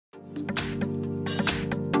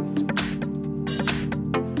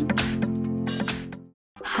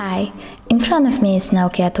Hi, in front of me is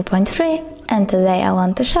Nokia 2.3 and today I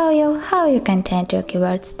want to show you how you can change your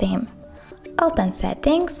keyboard's theme. Open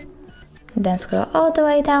Settings, then scroll all the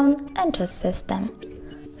way down and choose System.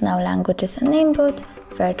 Now languages and input,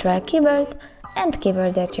 virtual keyboard and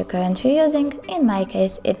keyboard that you're currently using, in my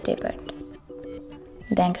case it's Gboard.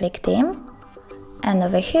 Then click Theme and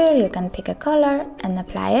over here you can pick a color and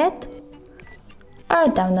apply it, or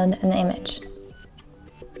download an image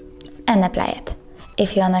and apply it.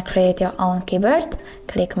 If you wanna create your own keyboard,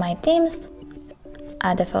 click My Themes,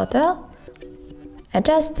 add a photo,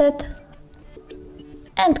 adjust it,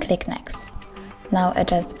 and click Next. Now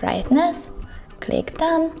adjust brightness, click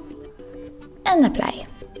Done, and apply.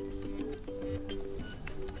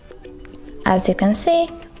 As you can see,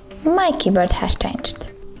 my keyboard has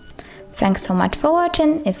changed. Thanks so much for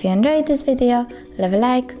watching. If you enjoyed this video, leave a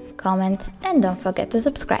like, comment, and don't forget to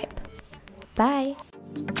subscribe. Bye!